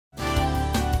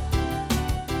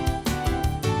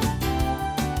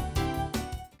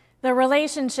The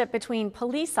relationship between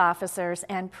police officers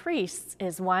and priests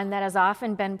is one that has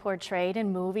often been portrayed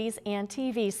in movies and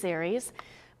TV series,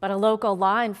 but a local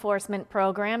law enforcement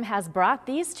program has brought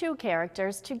these two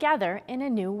characters together in a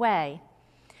new way.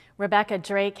 Rebecca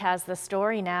Drake has the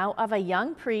story now of a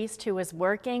young priest who is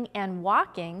working and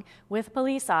walking with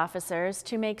police officers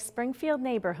to make Springfield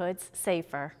neighborhoods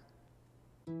safer.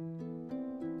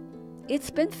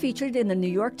 It's been featured in the New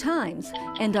York Times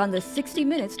and on the 60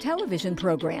 Minutes television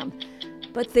program.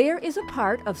 But there is a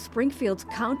part of Springfield's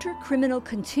counter-criminal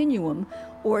continuum,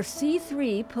 or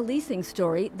C3 policing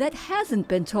story that hasn't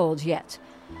been told yet.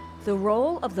 The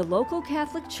role of the local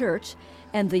Catholic Church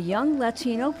and the young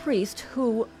Latino priest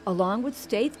who, along with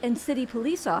state and city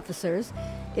police officers,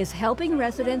 is helping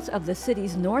residents of the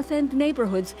city's North End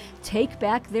neighborhoods take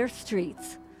back their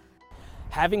streets.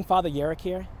 Having Father Yerrick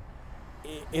here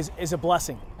is a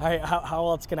blessing. How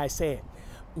else can I say it?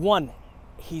 One,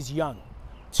 he's young.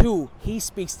 Two, he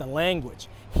speaks the language.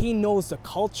 He knows the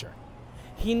culture.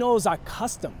 He knows our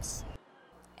customs.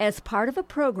 As part of a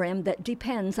program that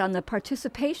depends on the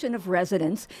participation of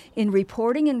residents in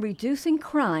reporting and reducing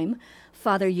crime,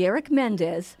 Father Yerrick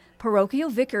Mendez, parochial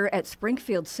vicar at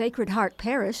Springfield Sacred Heart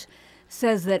Parish,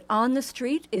 says that on the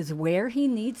street is where he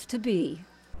needs to be.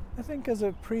 I think as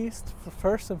a priest,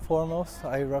 first and foremost,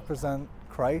 I represent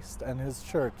Christ and his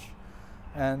church.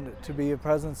 And to be a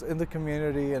presence in the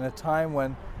community in a time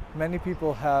when many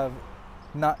people have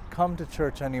not come to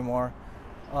church anymore,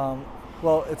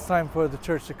 well, it's time for the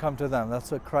church to come to them.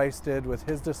 That's what Christ did with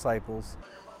his disciples.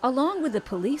 Along with the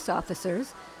police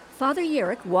officers, Father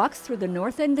Yerrick walks through the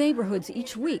North End neighborhoods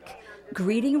each week,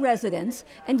 greeting residents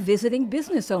and visiting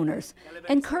business owners,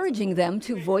 encouraging them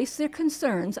to voice their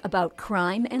concerns about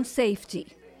crime and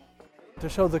safety. To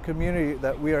show the community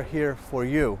that we are here for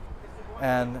you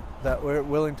and that we're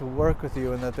willing to work with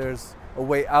you and that there's a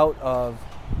way out of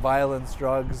violence,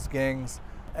 drugs, gangs,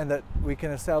 and that we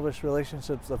can establish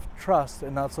relationships of trust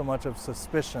and not so much of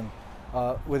suspicion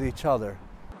with each other.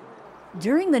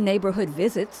 During the neighborhood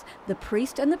visits, the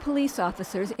priest and the police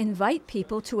officers invite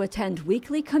people to attend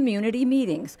weekly community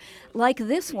meetings, like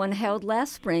this one held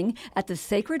last spring at the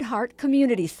Sacred Heart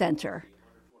Community Center.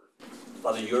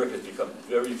 Father Yerrick has become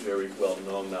very, very well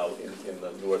known now in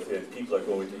the North End. People are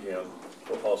going to him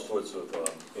for all sorts of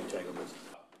entanglements.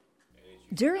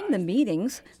 During the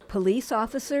meetings, police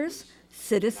officers,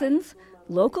 citizens,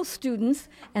 local students,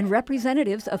 and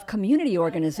representatives of community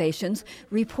organizations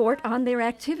report on their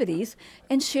activities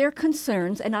and share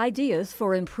concerns and ideas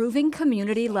for improving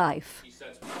community life.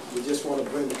 We just want to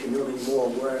bring the community more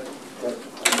aware that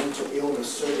mental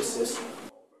illness services.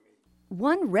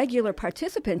 One regular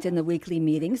participant in the weekly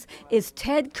meetings is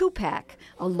Ted Kupak,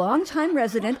 a longtime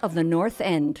resident of the North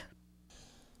End.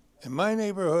 In my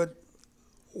neighborhood,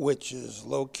 which is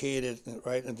located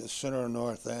right in the center of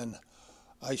North End,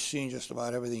 I've seen just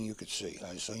about everything you could see.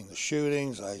 I've seen the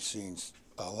shootings, I've seen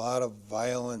a lot of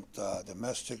violent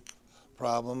domestic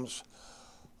problems,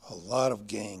 a lot of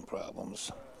gang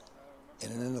problems.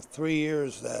 And in the 3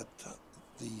 years that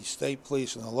the state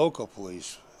police and the local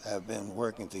police have been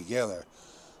working together,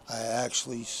 I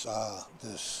actually saw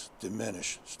this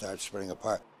diminish, start spreading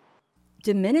apart.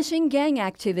 Diminishing gang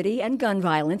activity and gun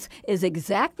violence is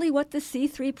exactly what the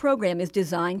C3 program is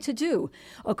designed to do,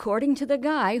 according to the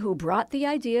guy who brought the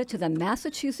idea to the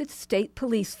Massachusetts State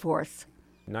Police Force.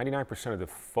 99% of the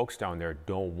folks down there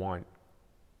don't want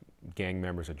gang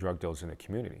members or drug dealers in the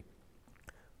community.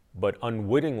 But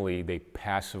unwittingly, they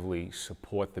passively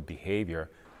support the behavior.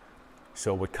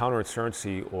 So what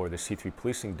counterinsurgency or the C3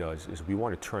 policing does is we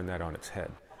want to turn that on its head.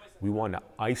 We want to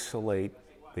isolate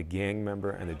the gang member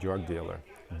and the drug dealer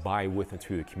by, with, and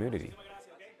through the community.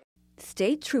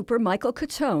 State Trooper Michael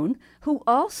Catone, who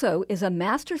also is a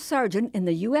Master Sergeant in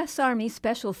the U.S. Army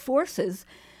Special Forces,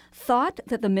 thought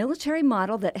that the military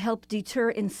model that helped deter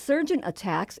insurgent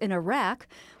attacks in Iraq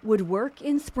would work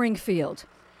in Springfield.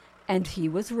 And he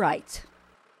was right.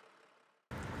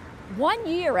 1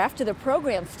 year after the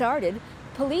program started,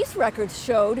 police records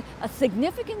showed a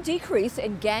significant decrease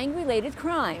in gang-related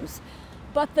crimes.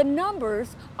 But the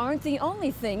numbers aren't the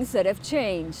only things that have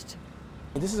changed.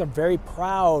 This is a very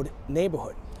proud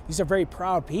neighborhood. These are very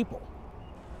proud people.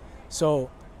 So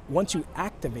once you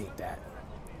activate that,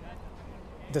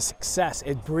 the success,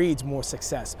 it breeds more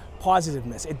success,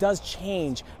 positiveness. It does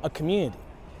change a community.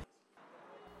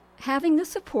 Having the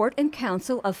support and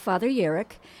counsel of Father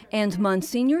Yerrick and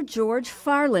Monsignor George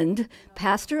Farland,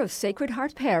 pastor of Sacred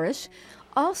Heart Parish,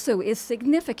 also is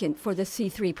significant for the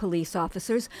C3 police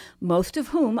officers, most of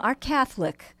whom are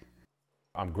Catholic.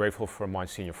 I'm grateful for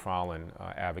Monsignor Farland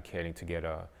advocating to get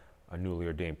a a newly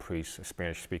ordained priest, a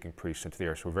Spanish-speaking priest into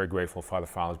there. So we're very grateful. Father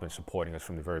Fowler's been supporting us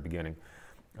from the very beginning.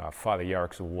 Father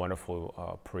Yarrick's a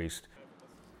wonderful priest.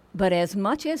 But as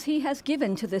much as he has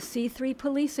given to the C3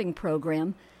 policing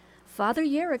program, Father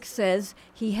Yarrick says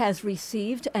he has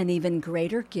received an even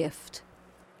greater gift.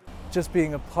 Just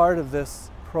being a part of this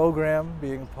program,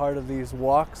 being a part of these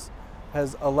walks,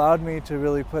 has allowed me to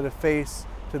really put a face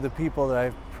to the people that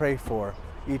I pray for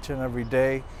each and every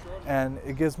day. And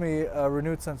it gives me a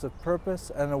renewed sense of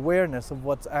purpose and awareness of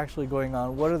what's actually going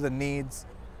on, what are the needs,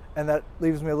 and that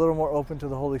leaves me a little more open to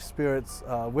the Holy Spirit's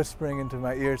whispering into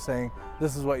my ear saying,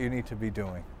 this is what you need to be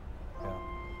doing. Yeah.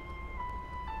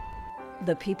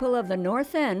 The people of the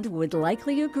North End would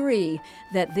likely agree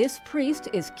that this priest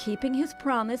is keeping his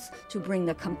promise to bring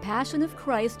the compassion of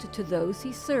Christ to those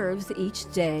he serves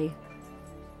each day.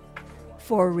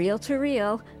 For Real to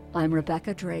Real, I'm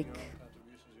Rebecca Drake.